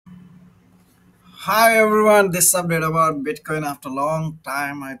Hi everyone, this update about Bitcoin. After a long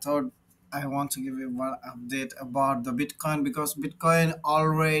time, I thought I want to give you one update about the Bitcoin because Bitcoin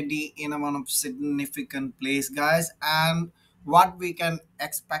already in a one of significant place, guys, and what we can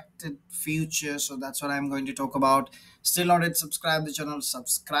expect in future. So that's what I'm going to talk about. Still not yet subscribe the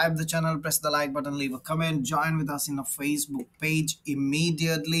channel, press the like button, leave a comment, join with us in a Facebook page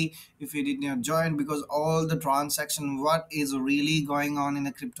immediately if you did not join, because all the transaction, what is really going on in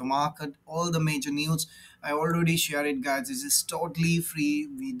the crypto market, all the major news, I already share it, guys. This is totally free.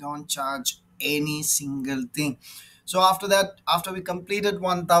 We don't charge any single thing. So after that, after we completed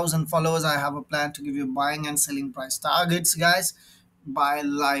 1000 followers, I have a plan to give you buying and selling price targets, guys, by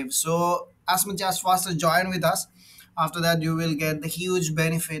live. So as much as faster join with us. After that, you will get the huge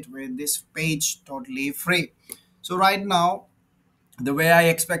benefit with this page totally free. So right now, the way I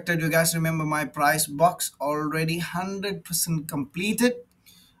expected, you guys remember my price box already 100% completed.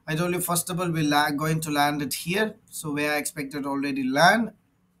 I told you first of all we're going to land it here. So where I expected already land,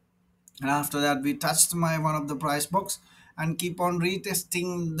 and after that we touched my one of the price box and keep on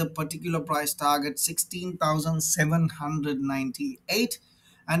retesting the particular price target 16,798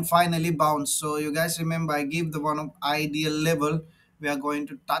 and finally bounce. So you guys remember I gave the one of ideal level we are going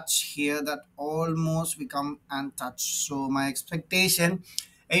to touch here, that almost we come and touch. So my expectation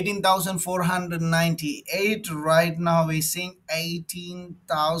 18,498. Right now we're seeing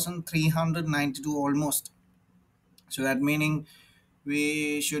 18,392 almost. So that meaning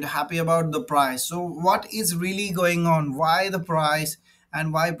we should happy about the price. So what is really going on, why the price,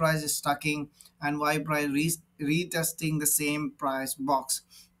 and why price is stucking, and why price retesting the same price box.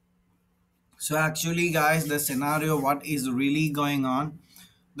 So actually, guys, the scenario, what is really going on,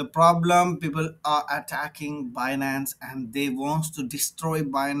 the problem, people are attacking Binance and they want to destroy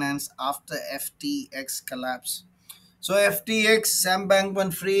Binance after FTX collapse. So FTX, Sam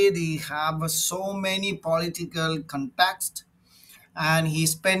Bankman Fried, they have so many political contacts, and he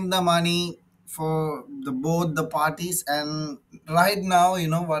spent the money for the both the parties. And right now, you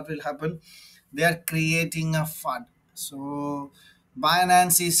know what will happen, they are creating a fund. So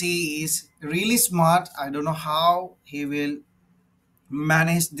Binance CC is really smart. I don't know how he will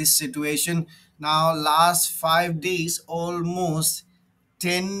manage this situation. Now last 5 days almost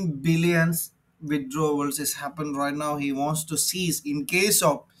 10 billions withdrawals has happened. Right now he wants to seize, in case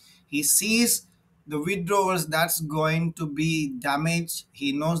of he sees the withdrawals, that's going to be damaged.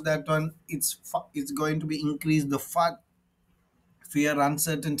 He knows that one, it's going to be increase the fear,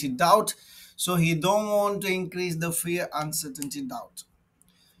 uncertainty, doubt. So he don't want to increase the fear, uncertainty, doubt.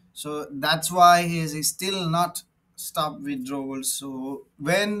 So that's why he is still not stop withdrawal. So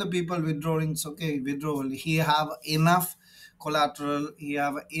when the people withdrawing, it's okay, withdrawal, he have enough collateral, he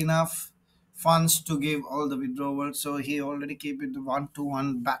have enough funds to give all the withdrawal. So he already keep it 1 to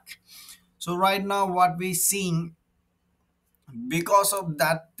 1 back. So right now what we seeing, because of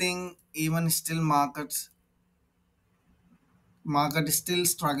that thing, even still market is still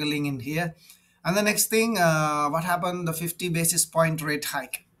struggling in here. And the next thing, what happened, the 50 basis point rate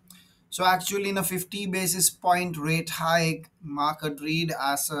hike. So actually in a 50 basis point rate hike, market read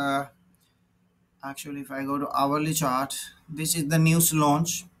as a, actually if I go to hourly chart, this is the news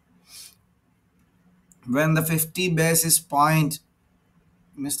launch. When the 50 basis point,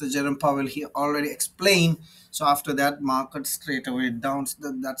 Mr. Jerome Powell, he already explained. So after that, market straight away down.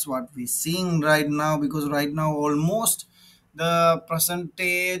 So that's what we're seeing right now, because right now almost the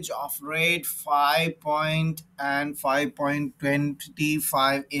percentage of rate 5 point and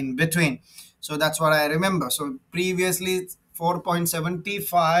 5.25 in between. So that's what I remember. So previously it's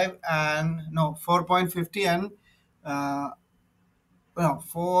 4.75 and no 4.50 and uh, well,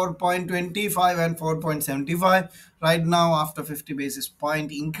 4.25 and 4.75 right now after 50 basis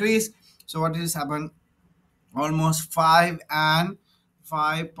point increase. So what is happened, almost 5 and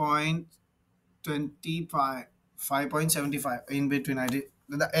 5.25, 5.75 in between. I did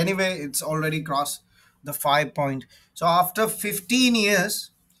anyway, it's already crossed the 5 point. So after 15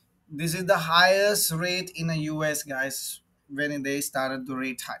 years, this is the highest rate in the US, guys, when they started the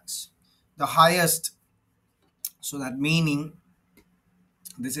rate hikes, the highest. So that meaning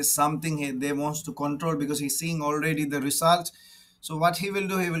this is something they wants to control, because he's seeing already the results. So what he will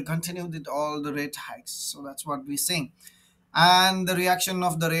do, he will continue with all the rate hikes. So that's what we're seeing. And the reaction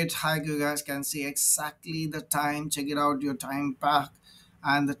of the rate hike, you guys can see exactly the time. Check it out, your time back,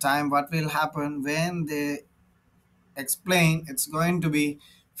 and the time what will happen when they explain. It's going to be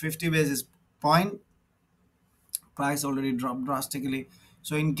 50 basis point, price already dropped drastically.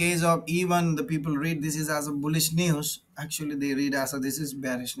 So in case of, even the people read this is as a bullish news, actually they read as a this is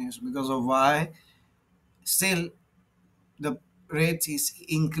bearish news, because of why, still the rates is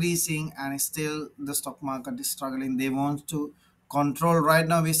increasing and still the stock market is struggling. They want to control. Right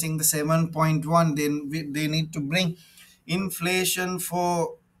now we're seeing the 7.1. Then they need to bring inflation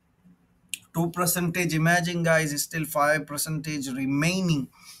for 2 percentage. Imagine guys, is still 5 percentage remaining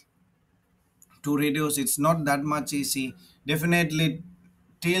to reduce. It's not that much easy. Definitely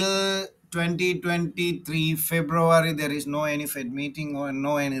till 2023 February there is no any Fed meeting or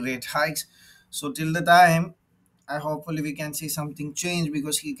no any rate hikes. So till the time, I hopefully we can see something change,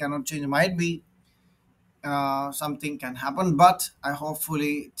 because he cannot change. Might be something can happen, but I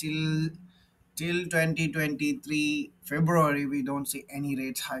hopefully till 2023 February we don't see any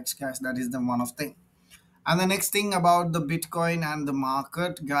rate hikes, guys. That is the one of thing. And the next thing about the Bitcoin and the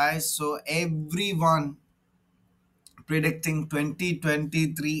market, guys. So everyone predicting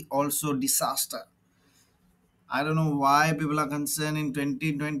 2023 also disaster. I don't know why people are concerned in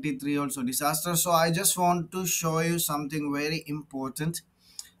 2023 also disaster. So I just want to show you something very important.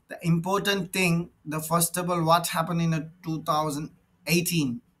 The important thing, the first of all, what happened in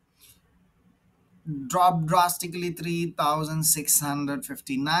 2018, dropped drastically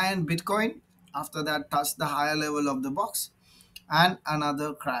 3,659 Bitcoin. After that, touched the higher level of the box and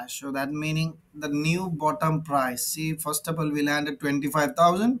another crash. So that meaning the new bottom price. See, first of all, we landed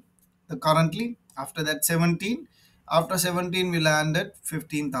 25,000. The currently after that 17. After 17, we landed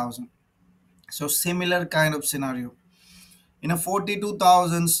 15,000. So similar kind of scenario. In a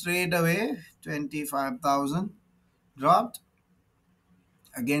 42,000 straight away, 25,000 dropped,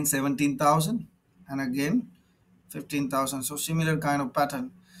 again 17,000, and again 15,000. So similar kind of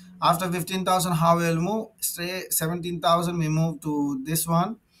pattern. After 15,000, how we'll move? Stay 17,000, we move to this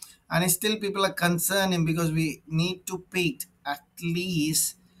one. And still people are concerning, because we need to peak at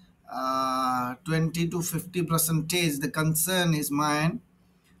least 20 to 50 percentage. The concern is mine.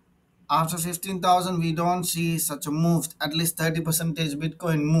 After 15,000, we don't see such a move, at least 30 percentage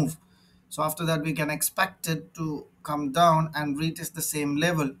Bitcoin move. So after that, we can expect it to come down and retest the same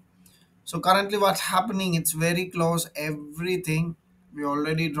level. So currently what's happening, it's very close, everything. We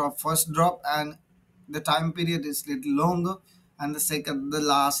already dropped first drop, and the time period is little longer, and the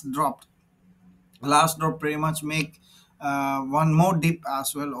last drop pretty much make one more dip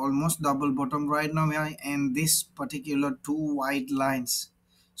as well, almost double bottom. Right now we are in this particular two white lines,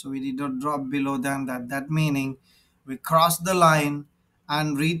 so we did not drop below than that. That meaning we crossed the line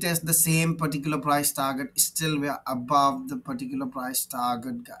and retest the same particular price target. Still we are above the particular price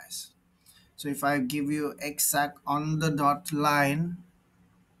target, guys. So if I give you exact on the dot line,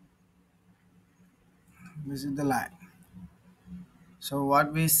 this is the line. So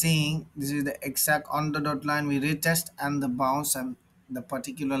what we're seeing, this is the exact on the dot line. We retest and the bounce and the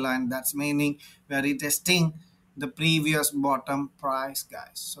particular line. That's meaning we are retesting the previous bottom price,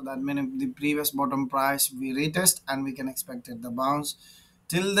 guys. So that means the previous bottom price we retest, and we can expect it the bounce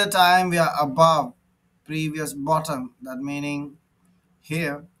till the time we are above previous bottom. That meaning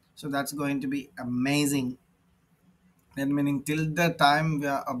here. So that's going to be amazing. That meaning till the time we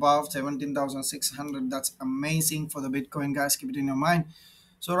are above 17,600. That's amazing for the Bitcoin, guys. Keep it in your mind.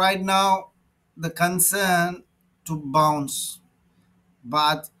 So right now, the concern to bounce,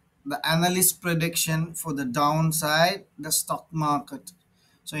 but the analyst prediction for the downside, the stock market.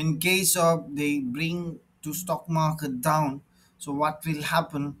 So in case of they bring to stock market down, so what will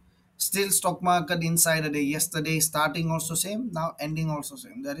happen? Still stock market inside a day. Yesterday starting also same, now ending also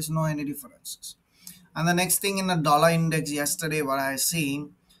same. There is no any differences. And the next thing, in the dollar index, yesterday what I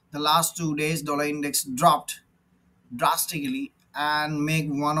seen, the last 2 days dollar index dropped drastically and make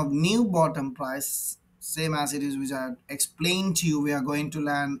one of new bottom price, same as it is, which I explained to you. We are going to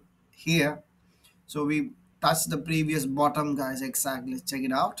land here. So we touched the previous bottom, guys. Exactly, check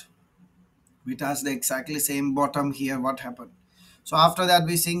it out. We touched the exactly same bottom here. What happened? So after that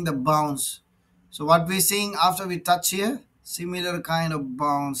we seeing the bounce. So what we seeing after we touch here, similar kind of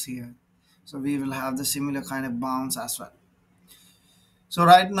bounce here. So we will have the similar kind of bounce as well. So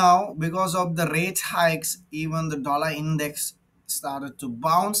right now, because of the rate hikes, even the dollar index started to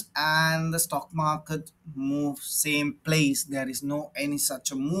bounce and the stock market move same place. There is no any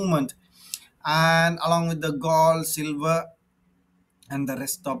such a movement. And along with the gold, silver, and the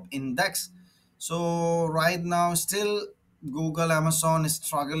rest of index. So right now, still Google, Amazon is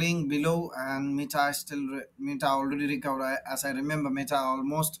struggling below, and Meta is still Meta already recovered. As I remember, Meta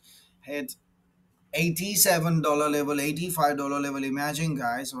almost hit $87 level, $85 level. Imagine,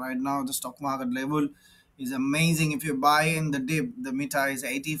 guys, right now the stock market level is amazing. If you buy in the dip, the Meta is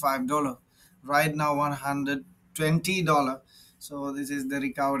 $85 right now, $120. So this is the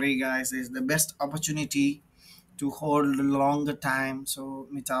recovery, guys. Is the best opportunity to hold longer time. So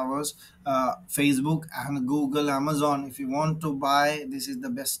metaverse, Facebook and Google, Amazon, if you want to buy, this is the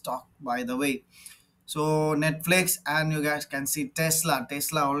best stock, by the way. So Netflix, and you guys can see Tesla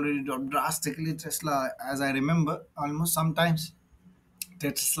already dropped drastically. Tesla, as I remember, almost sometimes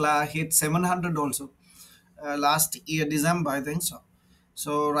Tesla hit 700 also, last year December, I think so.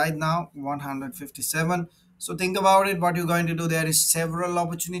 So right now 157. So think about it, what you're going to do. There is several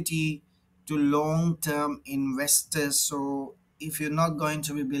opportunity to long term investors. So if you're not going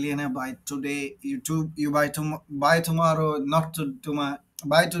to be billionaire by today, you buy tomorrow, not to tomorrow,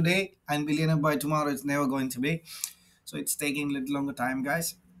 buy today and billionaire by tomorrow, it's never going to be. So it's taking a little longer time,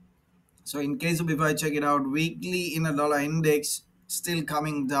 guys. So in case of, if I check it out, weekly in a dollar index still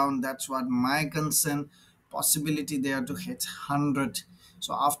coming down. That's what my concern. Possibility there to hit 100.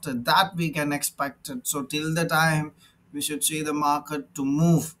 So after that we can expect it. So till the time we should see the market to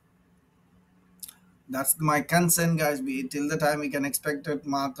move. That's my concern, guys. We till the time we can expect it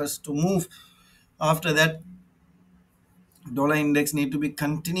markets to move. After that, dollar index need to be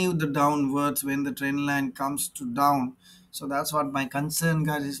continued the downwards when the trend line comes to down. So that's what my concern,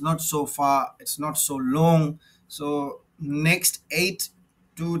 guys. It's not so far, it's not so long. So next 8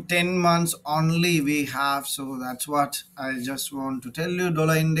 to 10 months only we have. So that's what I just want to tell you.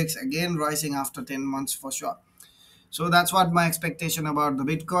 Dollar index again rising after 10 months for sure. So that's what my expectation about the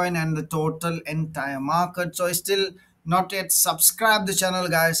Bitcoin and the total entire market. So still not yet subscribe the channel,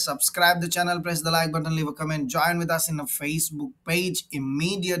 guys. Subscribe the channel, press the like button, leave a comment, join with us in a Facebook page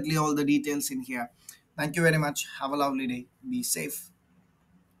immediately. All the details in here. Thank you very much. Have a lovely day. Be safe.